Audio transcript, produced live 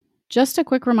Just a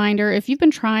quick reminder, if you've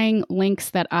been trying links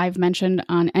that I've mentioned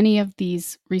on any of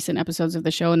these recent episodes of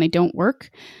the show and they don't work,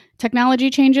 technology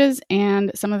changes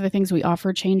and some of the things we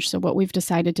offer change. So what we've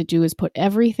decided to do is put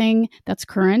everything that's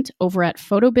current over at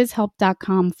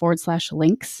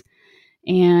photobizhelp.com/links.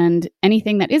 And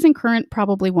anything that isn't current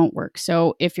probably won't work.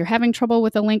 So if you're having trouble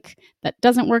with a link that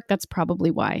doesn't work, that's probably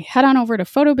why. Head on over to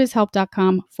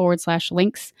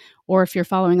photobizhelp.com/links, or if you're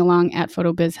following along at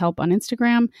photobizhelp on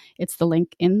Instagram, it's the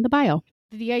link in the bio.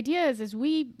 The idea is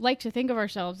we like to think of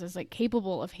ourselves as like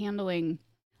capable of handling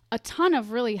a ton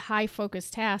of really high focus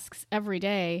tasks every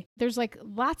day. There's like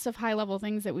lots of high level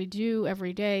things that we do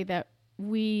every day that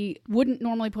we wouldn't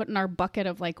normally put in our bucket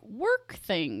of like work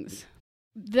things.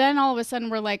 Then all of a sudden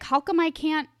we're like, how come I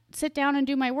can't sit down and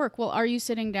do my work? Well, are you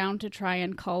sitting down to try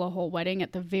and call a whole wedding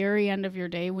at the very end of your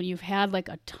day when you've had like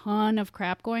a ton of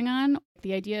crap going on?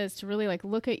 The idea is to really like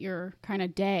look at your kind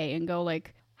of day and go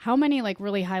like, how many like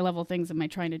really high level things am I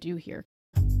trying to do here?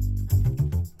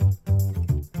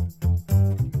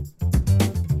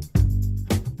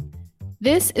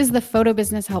 This is the Photo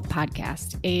Business Help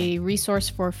Podcast, a resource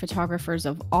for photographers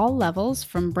of all levels,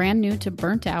 from brand new to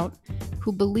burnt out,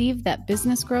 who believe that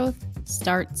business growth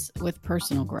starts with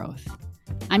personal growth.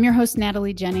 I'm your host,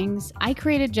 Natalie Jennings. I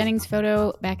created Jennings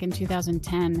Photo back in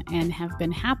 2010 and have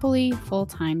been happily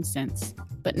full-time since,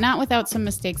 but not without some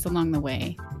mistakes along the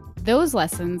way. Those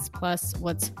lessons, plus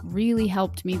what's really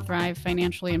helped me thrive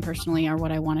financially and personally, are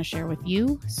what I want to share with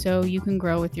you so you can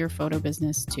grow with your photo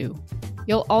business too.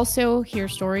 You'll also hear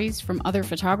stories from other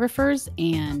photographers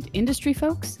and industry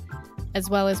folks, as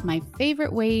well as my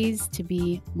favorite ways to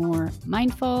be more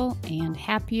mindful and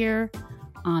happier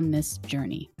on this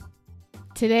journey.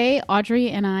 Today,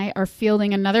 Audrey and I are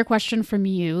fielding another question from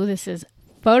you. This is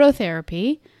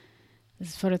phototherapy. This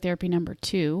is phototherapy number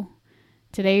 2.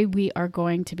 Today, we are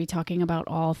going to be talking about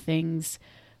all things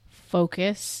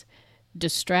focus,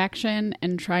 distraction,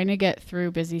 and trying to get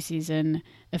through busy season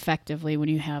effectively when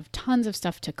you have tons of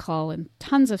stuff to cull and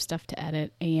tons of stuff to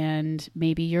edit, and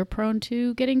maybe you're prone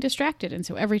to getting distracted. And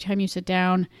so every time you sit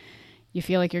down, you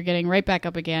feel like you're getting right back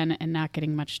up again and not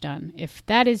getting much done. If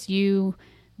that is you,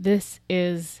 this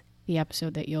is the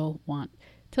episode that you'll want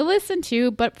to listen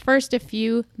to. But first, a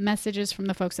few messages from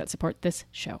the folks that support this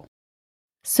show.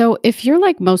 So if you're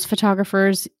like most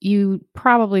photographers, you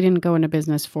probably didn't go into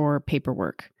business for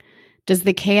paperwork. Does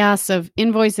the chaos of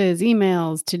invoices,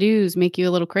 emails, to-dos make you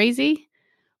a little crazy?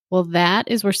 Well, that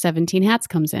is where 17 Hats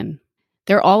comes in.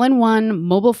 Their all-in-one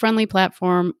mobile-friendly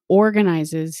platform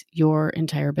organizes your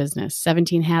entire business.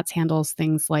 17 Hats handles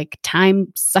things like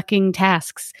time-sucking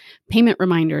tasks, payment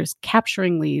reminders,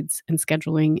 capturing leads, and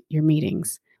scheduling your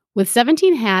meetings. With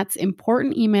 17 Hats,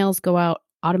 important emails go out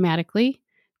automatically.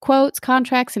 Quotes,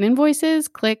 contracts, and invoices,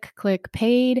 click,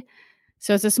 paid.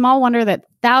 So it's a small wonder that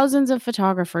thousands of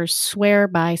photographers swear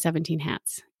by 17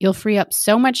 Hats. You'll free up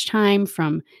so much time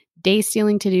from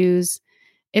day-stealing to-dos.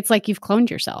 It's like you've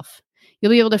cloned yourself. You'll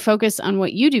be able to focus on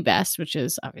what you do best, which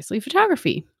is obviously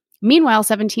photography. Meanwhile,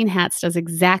 17 Hats does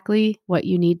exactly what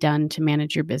you need done to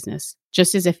manage your business,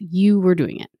 just as if you were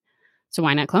doing it. So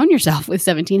why not clone yourself with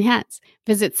 17 Hats?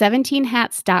 Visit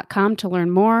 17hats.com to learn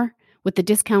more with the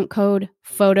discount code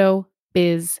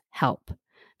PHOTOBIZHELP.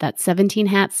 That's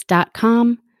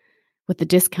 17hats.com with the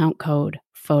discount code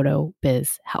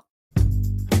PHOTOBIZHELP.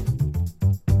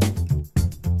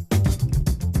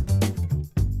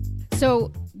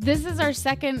 So this is our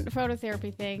second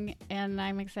phototherapy thing, and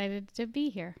I'm excited to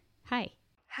be here. Hi.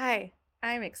 Hi.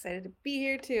 I'm excited to be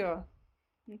here too.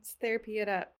 Let's therapy it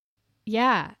up.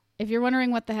 Yeah. If you're wondering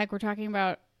what the heck we're talking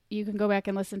about, you can go back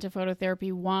and listen to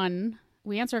Phototherapy 1.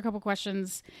 We answer a couple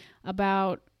questions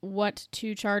about what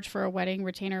to charge for a wedding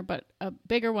retainer, but a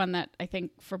bigger one that I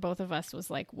think for both of us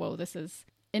was like, whoa, this is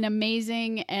an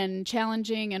amazing and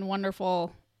challenging and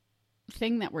wonderful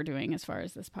thing that we're doing as far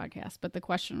as this podcast. But the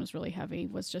question was really heavy,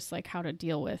 was just like how to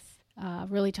deal with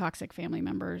really toxic family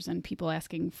members and people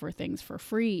asking for things for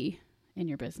free in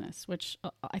your business, which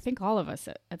I think all of us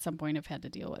at some point have had to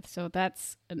deal with. So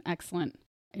that's an excellent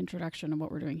introduction of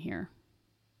what we're doing here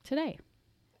today.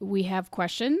 We have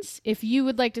questions. If you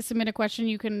would like to submit a question,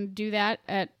 you can do that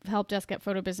at helpdesk at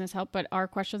Photo Business Help. But our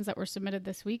questions that were submitted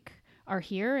this week are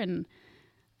here, and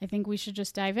I think we should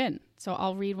just dive in. So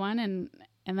I'll read one, and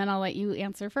then I'll let you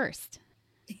answer first.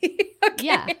 Okay.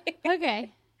 Yeah.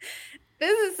 Okay.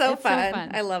 This is so It's fun. so fun.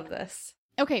 I love this.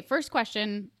 Okay. First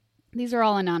question. These are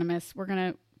all anonymous. We're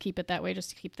going to keep it that way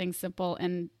just to keep things simple,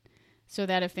 and so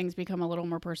that if things become a little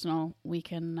more personal, we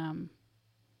can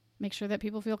make sure that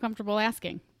people feel comfortable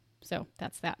asking. So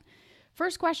that's that.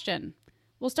 First question.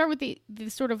 We'll start with the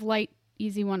sort of light,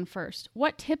 easy one first.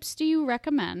 What tips do you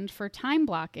recommend for time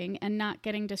blocking and not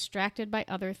getting distracted by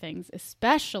other things,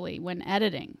 especially when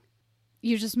editing?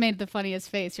 You just made the funniest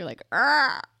face. You're like,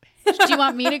 "Argh." Do you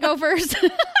want me to go first?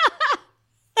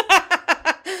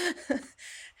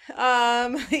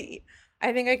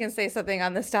 I think I can say something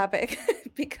on this topic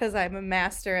because I'm a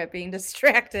master at being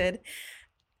distracted,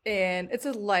 and it's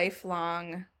a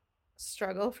lifelong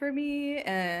struggle for me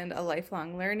and a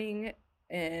lifelong learning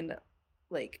and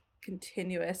like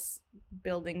continuous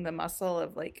building the muscle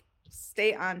of like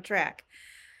stay on track.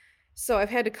 So I've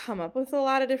had to come up with a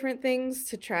lot of different things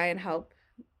to try and help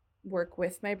work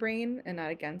with my brain and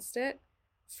not against it.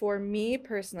 For me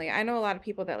personally, I know a lot of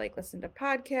people that like listen to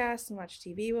podcasts and watch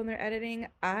TV when they're editing.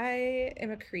 I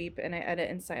am a creep and I edit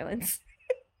in silence.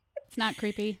 It's not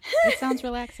creepy. It sounds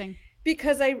relaxing.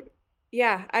 Because I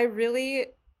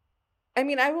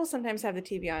mean, I will sometimes have the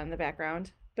TV on in the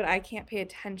background, but I can't pay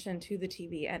attention to the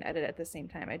TV and edit at the same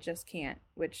time. I just can't,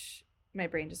 which my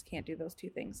brain just can't do those two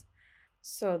things.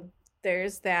 So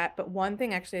there's that. But one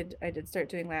thing actually I did start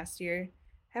doing last year,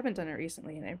 haven't done it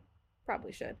recently, and I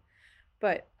probably should.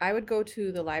 But I would go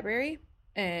to the library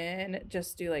and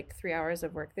just do like 3 hours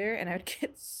of work there, and I would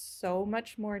get so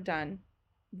much more done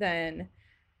than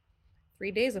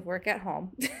 3 days of work at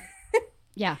home.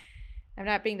 Yeah. I'm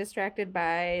not being distracted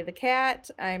by the cat.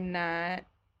 I'm not,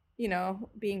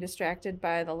 being distracted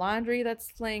by the laundry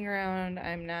that's laying around.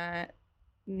 I'm not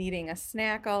needing a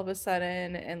snack all of a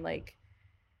sudden. And like,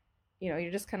 you're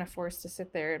just kind of forced to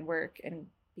sit there and work and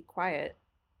be quiet.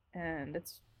 And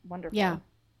it's wonderful. Yeah.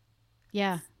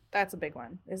 Yeah. That's a big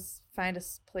one, is find a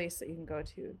place that you can go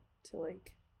to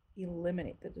like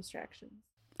eliminate the distractions.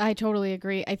 I totally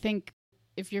agree. I think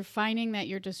if you're finding that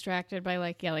you're distracted by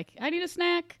like I need a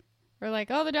snack, or like,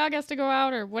 oh, the dog has to go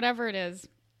out, or whatever it is,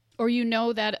 or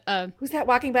that who's that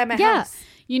walking by my house?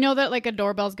 You know that like a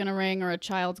doorbell's going to ring or a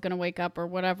child's going to wake up or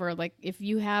whatever. Like if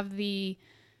you have the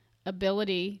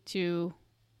ability to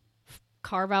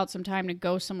carve out some time to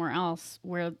go somewhere else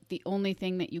where the only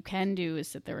thing that you can do is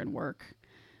sit there and work,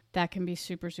 that can be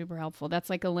super, super helpful.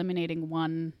 That's like eliminating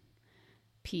one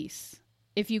piece.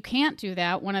 If you can't do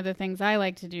that, one of the things I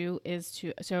like to do is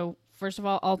so first of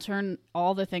all, I'll turn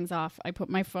all the things off. I put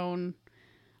my phone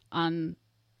on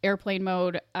airplane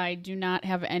mode. I do not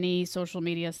have any social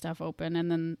media stuff open.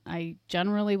 And then I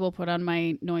generally will put on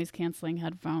my noise canceling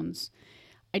headphones.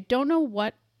 I don't know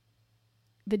what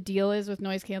the deal is with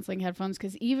noise canceling headphones,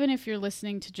 because even if you're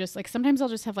listening to just like, sometimes I'll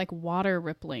just have like water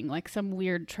rippling, like some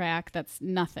weird track that's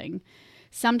nothing.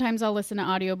 Sometimes I'll listen to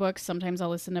audiobooks, sometimes I'll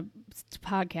listen to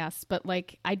podcasts, but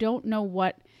like I don't know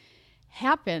what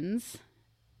happens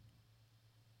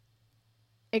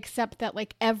except that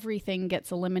like everything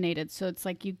gets eliminated. So it's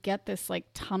like you get this like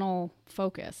tunnel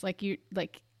focus, like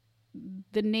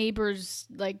the neighbor's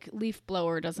like leaf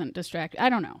blower doesn't distract. I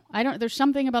don't know. There's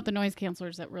something about the noise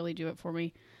cancelers that really do it for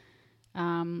me.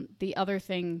 The other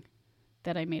thing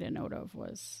that I made a note of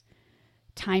was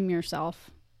time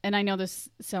yourself. And I know this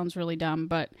sounds really dumb,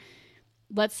 but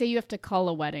let's say you have to cull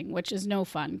a wedding, which is no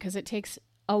fun because it takes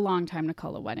a long time to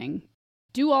cull a wedding.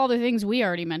 Do all the things we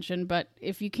already mentioned, but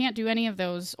if you can't do any of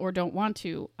those or don't want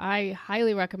to, I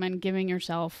highly recommend giving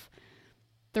yourself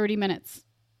 30 minutes.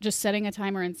 Just setting a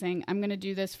timer and saying, I'm going to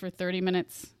do this for 30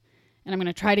 minutes and I'm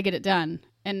going to try to get it done.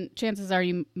 And chances are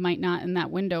you might not in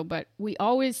that window, but we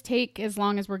always take as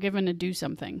long as we're given to do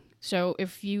something. So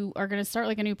if you are going to start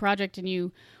like a new project and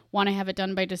you want to have it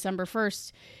done by December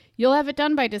 1st, you'll have it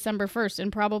done by December 1st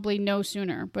and probably no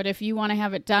sooner. But if you want to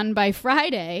have it done by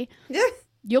Friday,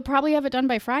 you'll probably have it done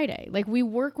by Friday. Like we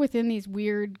work within these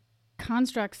weird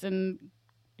constructs and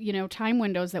time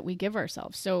windows that we give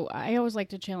ourselves. So I always like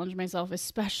to challenge myself,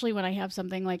 especially when I have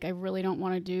something like I really don't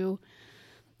want to do.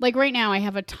 Like right now, I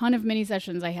have a ton of mini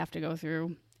sessions I have to go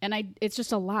through, and it's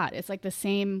just a lot. It's like the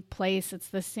same place. It's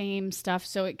the same stuff.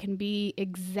 So it can be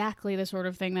exactly the sort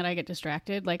of thing that I get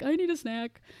distracted. Like I need a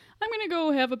snack. I'm going to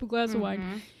go have a glass of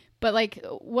wine. But like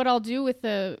what I'll do with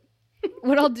the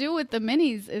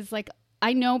minis is like,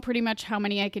 I know pretty much how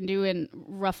many I can do in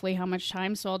roughly how much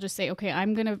time. So I'll just say, okay,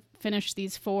 I'm going to finish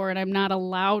these 4 and I'm not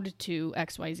allowed to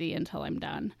XYZ until I'm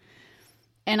done.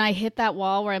 And I hit that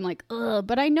wall where I'm like, ugh,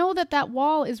 but I know that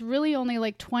wall is really only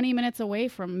like 20 minutes away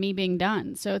from me being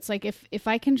done. So it's like, if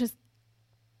I can just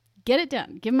get it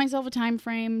done, give myself a time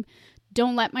frame,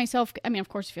 don't let myself, I mean, of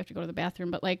course, if you have to go to the bathroom,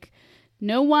 but like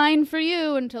no wine for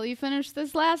you until you finish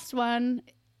this last one.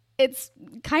 It's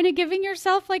kind of giving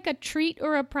yourself like a treat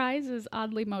or a prize is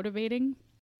oddly motivating.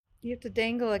 You have to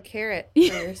dangle a carrot for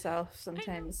yourself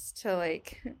sometimes to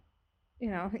like,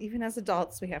 even as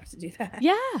adults, we have to do that.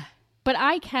 Yeah. But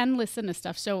I can listen to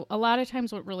stuff. So a lot of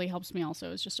times what really helps me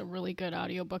also is just a really good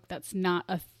audiobook that's not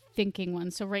a thinking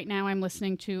one. So right now I'm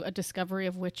listening to A Discovery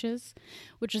of Witches,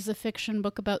 which is a fiction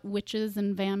book about witches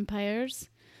and vampires.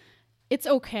 It's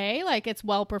okay. Like, it's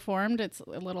well performed. It's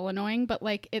a little annoying, but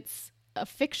like, it's a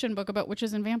fiction book about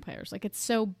witches and vampires. Like, it's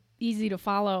so easy to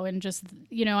follow, and just,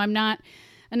 you know, I'm not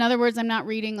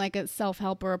reading like a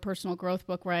self-help or a personal growth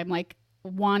book where I'm like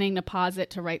wanting to pause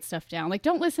it to write stuff down. Like,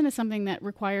 don't listen to something that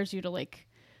requires you to like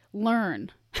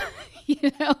learn,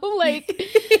 you know, like,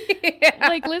 Yeah.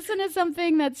 like listen to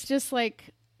something that's just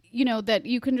like, you know, that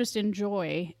you can just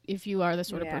enjoy if you are the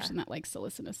sort of Yeah. person that likes to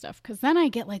listen to stuff. Because then I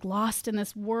get like lost in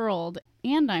this world,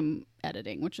 and I'm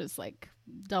editing, which is like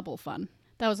double fun.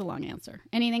 That was a long answer.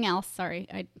 Anything else? Sorry,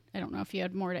 I don't know if you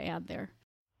had more to add there.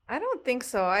 I don't think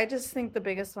so. I just think the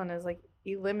biggest one is like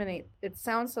eliminate. It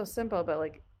sounds so simple, but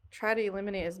like try to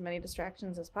eliminate as many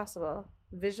distractions as possible.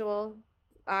 Visual,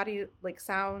 audio, like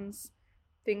sounds,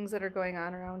 things that are going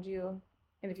on around you.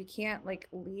 And if you can't like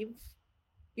leave,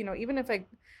 you know, even if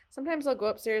sometimes I'll go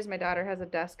upstairs. My daughter has a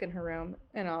desk in her room,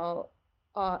 and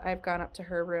I've gone up to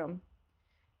her room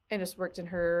and just worked in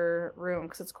her room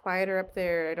because it's quieter up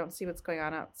there. I don't see what's going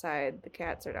on outside. The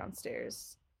cats are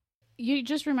downstairs. You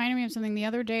just reminded me of something. The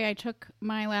other day I took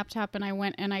my laptop and I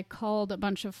went and I culled a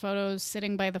bunch of photos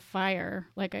sitting by the fire,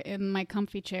 like in my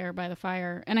comfy chair by the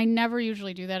fire. And I never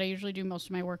usually do that. I usually do most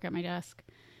of my work at my desk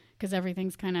because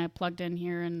everything's kind of plugged in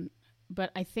here.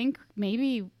 But I think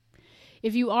maybe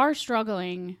if you are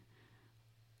struggling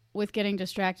with getting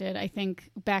distracted, I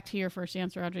think back to your first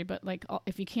answer, Audrey, but like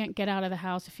if you can't get out of the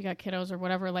house, if you got kiddos or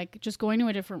whatever, like just going to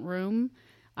a different room.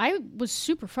 I was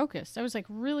super focused. I was like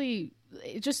really,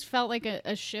 it just felt like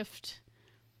a shift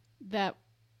that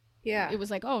Yeah. it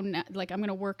was like, oh, like I'm going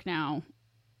to work now,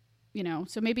 you know?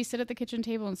 So maybe sit at the kitchen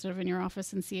table instead of in your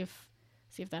office and see if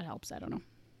that helps. I don't know.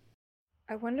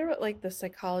 I wonder what like the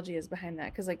psychology is behind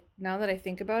that. Because like now that I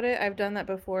think about it, I've done that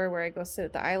before where I go sit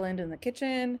at the island in the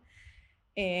kitchen,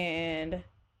 and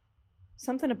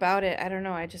something about it, I don't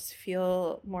know, I just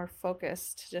feel more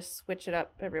focused to just switch it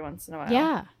up every once in a while.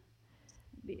 Yeah.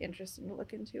 Be interesting to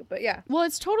look into. But yeah. Well,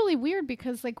 it's totally weird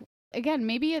because like, again,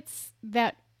 maybe it's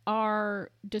that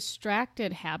our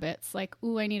distracted habits, like,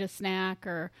 ooh, I need a snack,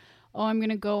 or, oh, I'm going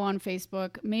to go on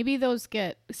Facebook. Maybe those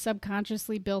get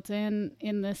subconsciously built in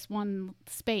this one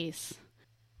space.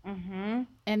 Mm-hmm.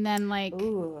 And then like,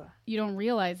 Ooh. you don't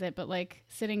realize it, but like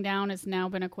sitting down has now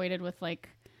been equated with like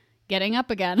getting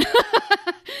up again.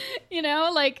 You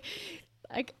know, like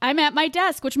I'm at my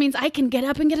desk, which means I can get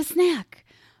up and get a snack.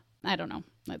 I don't know.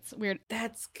 That's weird.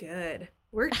 That's good.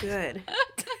 We're good.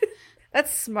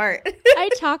 That's smart. I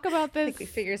talk about I this think we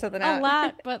figure something a out.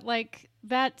 lot, but like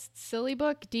that silly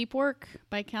book, Deep Work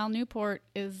by Cal Newport,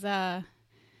 is a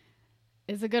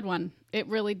good one. It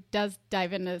really does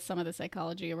dive into some of the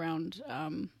psychology around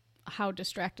how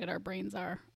distracted our brains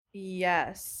are.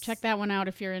 Yes. Check that one out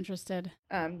if you're interested.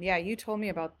 Yeah, you told me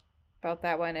about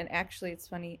that one, and actually it's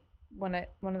funny, one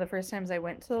of the first times I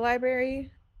went to the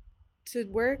library to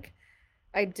work,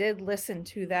 I did listen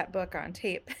to that book on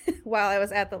tape while I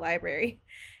was at the library,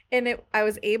 and I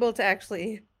was able to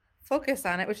actually focus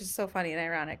on it, which is so funny and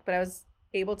ironic, but I was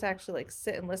able to actually like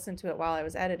sit and listen to it while I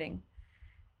was editing,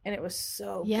 and it was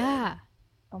so Yeah. good.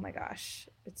 Oh my gosh,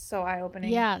 it's so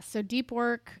eye-opening. Yeah, so Deep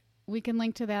Work, we can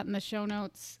link to that in the show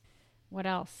notes. What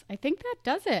else? I think that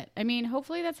does it. I mean,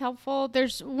 hopefully that's helpful.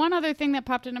 There's one other thing that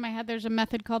popped into my head. There's a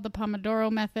method called the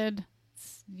Pomodoro method.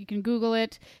 You can Google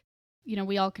it. You know,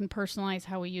 we all can personalize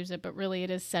how we use it, but really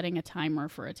it is setting a timer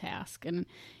for a task and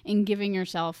giving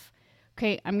yourself,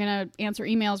 okay, I'm going to answer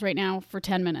emails right now for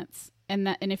 10 minutes. And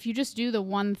if you just do the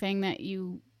one thing that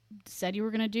you said you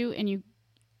were going to do, and you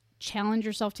challenge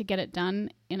yourself to get it done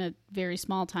in a very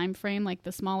small time frame, like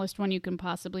the smallest one you can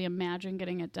possibly imagine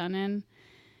getting it done in,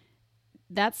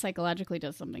 that psychologically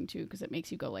does something too, because it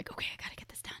makes you go like, okay, I got to get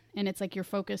this done. And it's like you're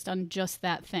focused on just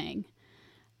that thing.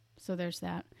 So there's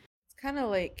that. It's kind of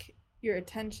like your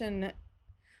attention,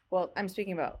 well, I'm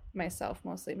speaking about myself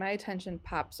mostly. My attention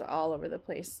pops all over the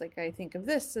place. Like I think of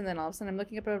this, and then all of a sudden I'm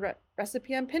looking up a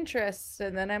recipe on Pinterest,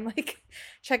 and then I'm like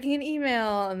checking an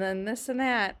email, and then this and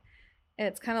that. And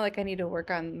it's kind of like I need to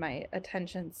work on my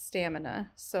attention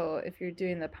stamina. So if you're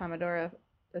doing the Pomodoro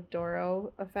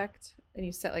effect, and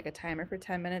you set like a timer for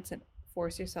 10 minutes and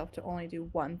force yourself to only do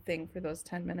one thing for those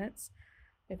 10 minutes,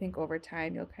 I think over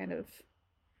time you'll kind of,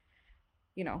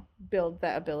 you know, build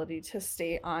that ability to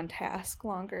stay on task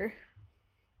longer.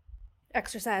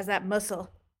 Exercise that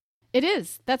muscle. It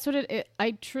is. That's what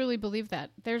I truly believe that.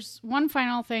 There's one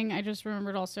final thing I just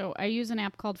remembered also. I use an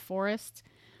app called Forest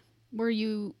where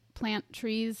you plant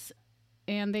trees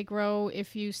and they grow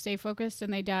if you stay focused,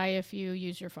 and they die if you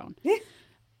use your phone.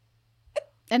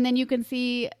 And then you can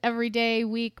see every day,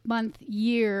 week, month,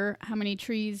 year, how many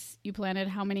trees you planted,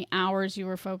 how many hours you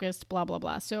were focused, blah, blah,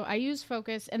 blah. So I use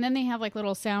Focus. And then they have like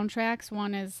little soundtracks.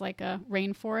 One is like a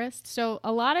rainforest. So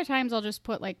a lot of times I'll just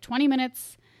put like 20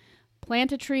 minutes,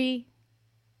 plant a tree,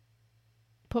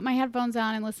 put my headphones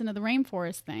on and listen to the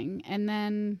rainforest thing. And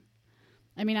then,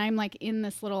 I mean, I'm like in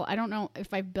this little, I don't know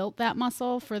if I've built that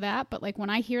muscle for that, but like when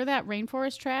I hear that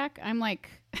rainforest track, I'm like...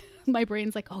 my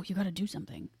brain's like, oh, you got to do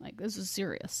something. Like, this is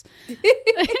serious.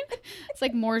 It's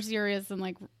like more serious than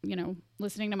like, you know,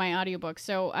 listening to my audiobook.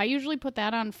 So I usually put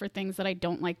that on for things that I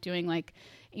don't like doing, like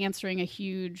answering a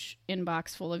huge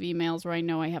inbox full of emails where I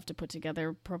know I have to put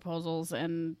together proposals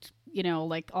and, you know,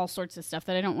 like all sorts of stuff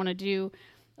that I don't want to do.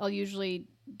 I'll usually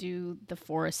do the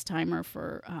forest timer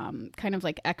for kind of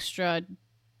like extra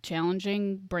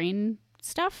challenging brain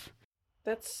stuff.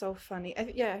 That's so funny. I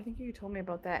think you told me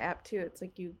about that app too. It's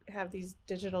like you have these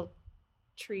digital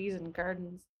trees and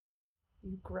gardens.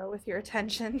 You grow with your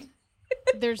attention.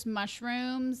 There's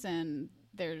mushrooms and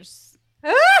there's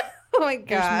oh my gosh.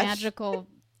 There's magical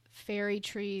fairy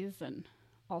trees and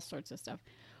all sorts of stuff.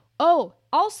 Oh,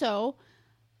 also,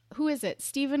 who is it?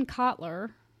 Steven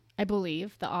Kotler, I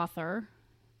believe, the author.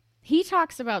 He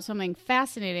talks about something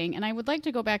fascinating, and I would like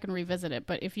to go back and revisit it,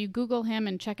 but if you Google him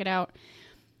and check it out,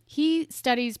 he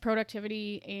studies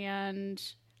productivity and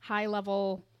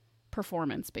high-level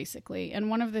performance, basically. And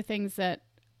one of the things that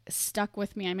stuck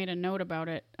with me, I made a note about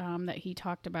it that he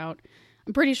talked about.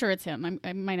 I'm pretty sure it's him.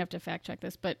 I might have to fact-check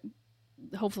this, but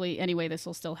hopefully, anyway, this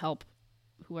will still help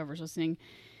whoever's listening.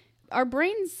 Our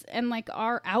brains and, like,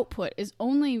 our output is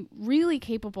only really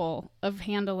capable of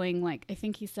handling, like, I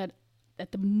think he said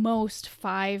at the most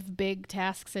 5 big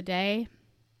tasks a day.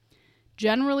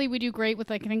 Generally, we do great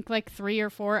with, like, I think, like 3 or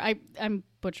 4. I'm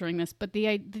butchering this, but the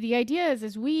idea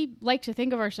is we like to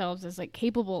think of ourselves as, like,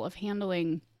 capable of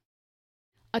handling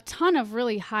a ton of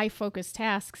really high-focused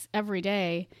tasks every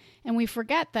day, and we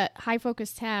forget that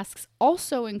high-focused tasks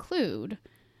also include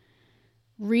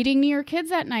reading to your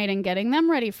kids at night and getting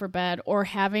them ready for bed, or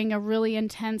having a really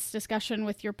intense discussion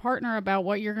with your partner about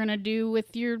what you're going to do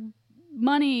with your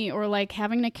money, or, like,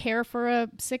 having to care for a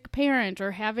sick parent,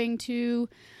 or having to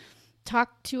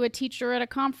talk to a teacher at a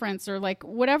conference, or like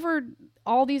whatever,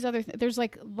 all these other there's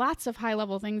like lots of high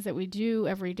level things that we do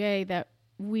every day that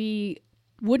we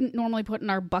wouldn't normally put in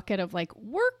our bucket of like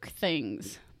work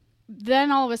things.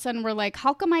 Then all of a sudden we're like,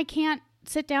 how come I can't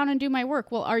sit down and do my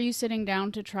work? Well, are you sitting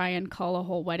down to try and call a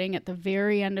whole wedding at the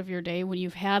very end of your day when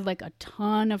you've had like a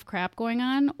ton of crap going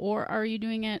on? Or are you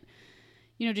doing it,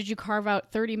 you know, did you carve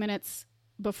out 30 minutes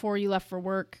before you left for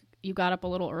work? You got up a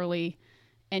little early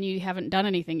and you haven't done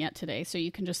anything yet today, so you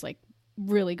can just like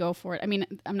really go for it. I mean,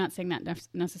 I'm not saying that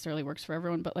necessarily works for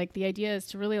everyone, but like the idea is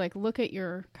to really like look at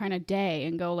your kind of day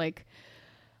and go like,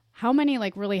 how many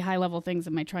like really high level things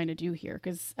am I trying to do here?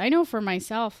 Because I know for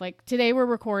myself, like today we're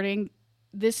recording.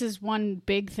 This is one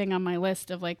big thing on my list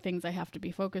of like things I have to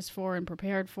be focused for and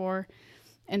prepared for.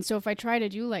 And so if I try to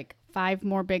do like 5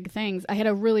 more big things, I had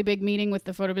a really big meeting with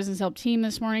the Photo Business Help team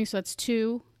this morning, so that's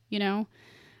 2, you know.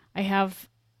 I have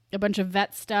a bunch of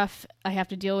vet stuff I have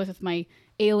to deal with my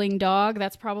ailing dog.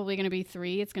 That's probably going to be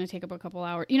 3. It's going to take up a couple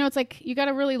hours. You know, it's like you got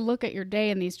to really look at your day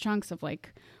in these chunks of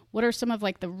like, what are some of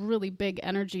like the really big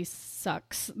energy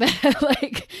sucks that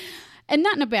like, and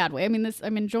not in a bad way. I mean,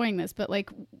 I'm enjoying this, but like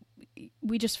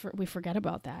we forget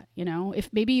about that. You know, if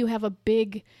maybe you have a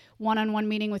big one-on-one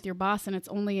meeting with your boss and it's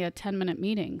only a 10-minute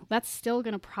meeting, that's still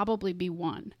going to probably be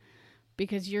 1.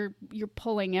 Because you're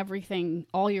pulling everything,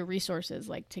 all your resources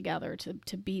like together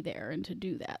to be there and to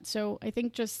do that. So I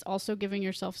think just also giving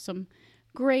yourself some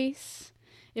grace.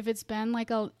 If it's been like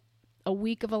a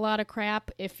week of a lot of crap,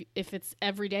 if it's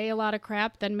every day a lot of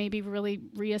crap, then maybe really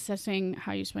reassessing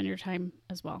how you spend your time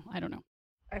as well. I don't know.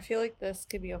 I feel like this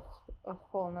could be a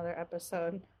whole nother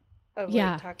episode of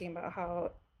like talking about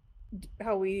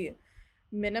how we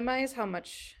minimize how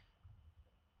much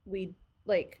we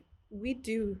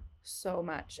do so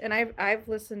much. And I've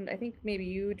listened, I think maybe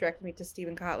you directed me to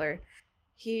Steven Kotler.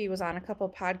 He was on a couple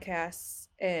podcasts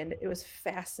and it was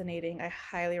fascinating. I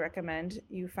highly recommend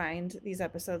you find these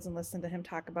episodes and listen to him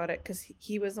talk about it, because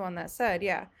he was the one that said,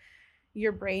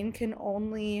 your brain can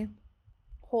only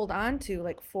hold on to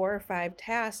like 4 or 5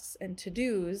 tasks and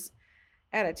to-dos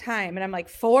at a time. And I'm like,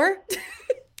 4?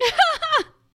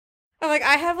 I'm like,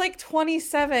 I have like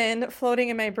 27 floating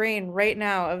in my brain right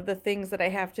now of the things that I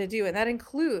have to do. And that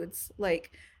includes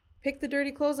like pick the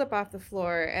dirty clothes up off the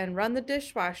floor and run the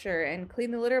dishwasher and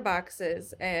clean the litter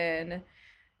boxes and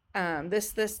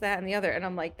this, that, and the other. And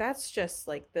I'm like, that's just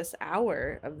like this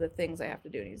hour of the things I have to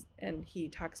do. And he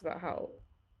talks about how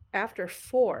after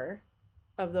 4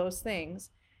 of those things,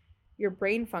 your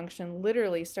brain function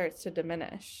literally starts to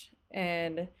diminish.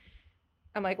 And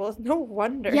I'm like, well, no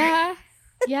wonder. Yeah.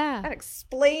 That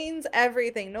explains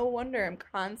everything. No wonder I'm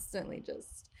constantly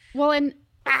just. Well, and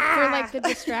for like the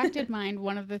distracted mind,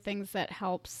 one of the things that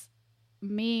helps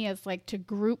me is like to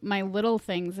group my little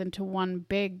things into one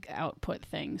big output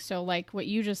thing. So like what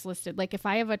you just listed, like if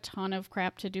I have a ton of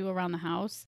crap to do around the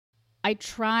house, I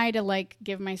try to like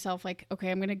give myself like,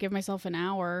 okay, I'm going to give myself an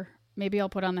hour. Maybe I'll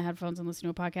put on the headphones and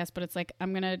listen to a podcast, but it's like,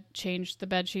 I'm going to change the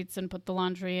bed sheets and put the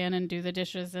laundry in and do the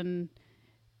dishes and,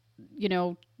 you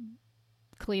know,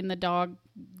 clean the dog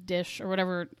dish or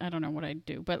whatever. I don't know what I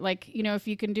do, but like, you know, if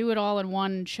you can do it all in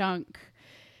one chunk,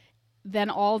 then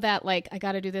all that, like, I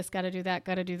got to do this, got to do that,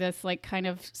 got to do this, like kind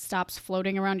of stops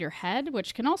floating around your head,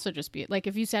 which can also just be like,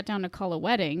 if you sat down to call a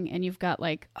wedding and you've got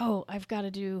like, oh, I've got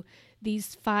to do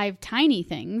these 5 tiny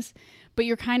things, but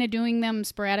you're kind of doing them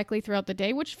sporadically throughout the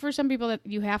day, which for some people that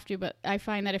you have to, but I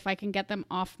find that if I can get them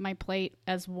off my plate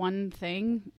as one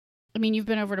thing, I mean, you've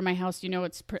been over to my house, you know,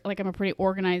 it's like I'm a pretty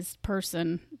organized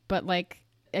person, but like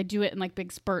I do it in like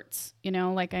big spurts, you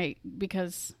know, like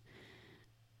because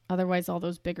otherwise all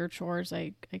those bigger chores,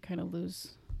 I kind of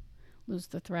lose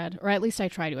the thread, or at least I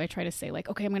try to say like,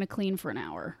 okay, I'm going to clean for an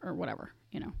hour or whatever,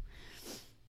 you know?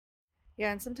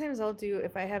 Yeah. And sometimes I'll do,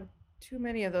 if I have too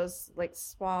many of those like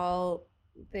small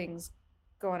things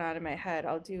going on in my head,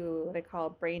 I'll do what I call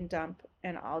a brain dump,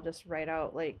 and I'll just write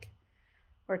out like,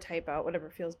 or type out, whatever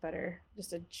feels better,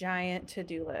 just a giant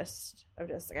to-do list of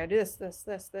just like, I do this.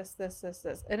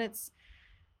 And it's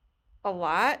a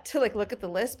lot to like look at the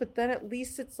list, but then at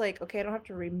least it's like, okay, I don't have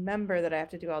to remember that I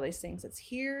have to do all these things. It's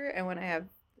here, and when I have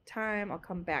time, I'll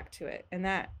come back to it. And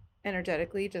that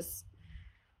energetically just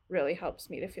really helps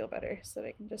me to feel better, so that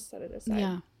I can just set it aside.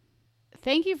 Yeah.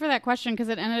 Thank you for that question, because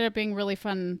it ended up being really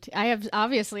fun. I have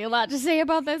obviously a lot to say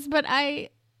about this, but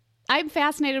I'm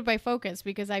fascinated by focus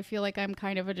because I feel like I'm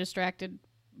kind of a distracted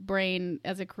brain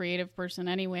as a creative person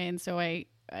anyway. And so I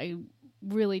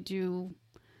really do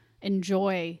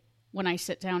enjoy when I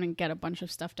sit down and get a bunch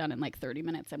of stuff done in like 30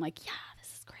 minutes. I'm like, yeah,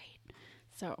 this is great.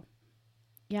 So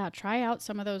yeah, try out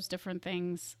some of those different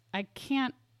things. I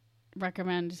can't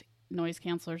recommend noise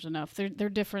cancelers enough. They're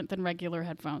different than regular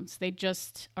headphones. They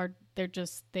just are.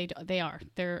 They are.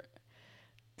 They're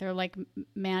like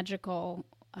magical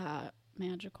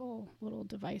little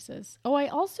devices. Oh, I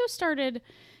also started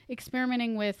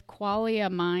experimenting with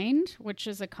Qualia Mind, which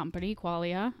is a company,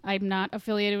 Qualia. I'm not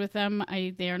affiliated with them.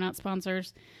 They are not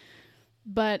sponsors.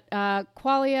 But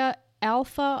Qualia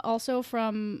Alpha, also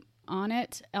from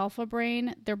Onnit, Alpha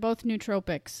Brain, they're both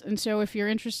nootropics. And so if you're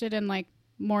interested in like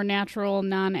more natural,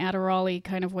 non-Adderall-y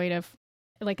kind of way to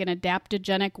like an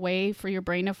adaptogenic way for your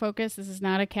brain to focus. This is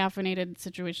not a caffeinated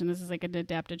situation. This is like an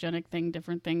adaptogenic thing,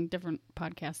 different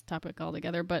podcast topic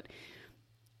altogether. But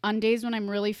on days when I'm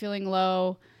really feeling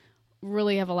low,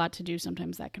 really have a lot to do,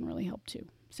 sometimes that can really help too.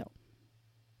 So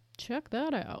check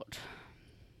that out.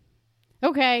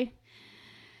 Okay.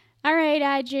 All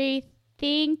right, IG.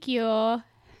 Thank you. Oh,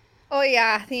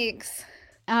 yeah. Thanks.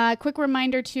 Quick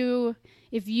reminder too,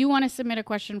 if you want to submit a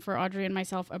question for Audrey and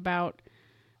myself about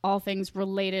all things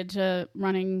related to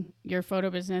running your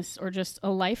photo business or just a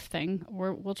life thing,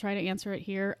 we'll try to answer it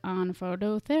here on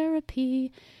Phototherapy.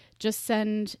 Just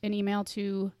send an email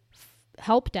to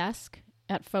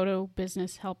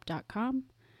helpdesk@photobusinesshelp.com.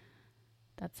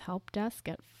 That's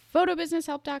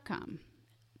helpdesk@photobusinesshelp.com.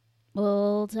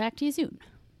 We'll talk to you soon.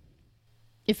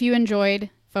 If you enjoyed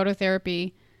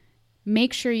Phototherapy,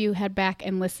 make sure you head back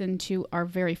and listen to our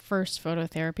very first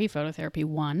Phototherapy. Phototherapy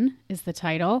 1 is the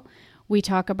title. We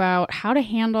talk about how to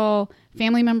handle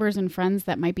family members and friends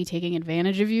that might be taking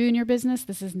advantage of you in your business.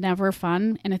 This is never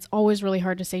fun, and it's always really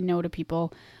hard to say no to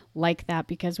people like that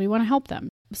because we want to help them.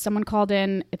 Someone called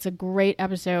in. It's a great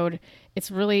episode.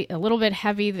 It's really a little bit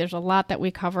heavy. There's a lot that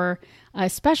we cover,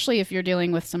 especially if you're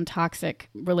dealing with some toxic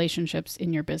relationships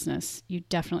in your business. You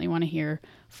definitely want to hear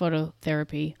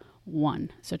Phototherapy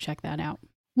 1. So check that out.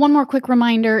 One more quick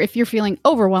reminder, if you're feeling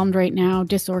overwhelmed right now,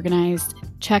 disorganized,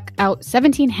 check out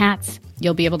 17 Hats.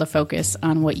 You'll be able to focus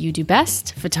on what you do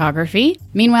best, photography.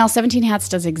 Meanwhile, 17 Hats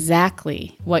does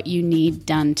exactly what you need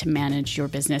done to manage your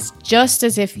business, just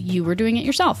as if you were doing it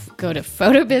yourself. Go to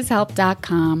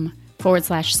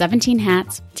photobizhelp.com/17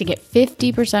 hats to get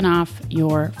 50% off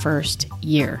your first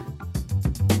year.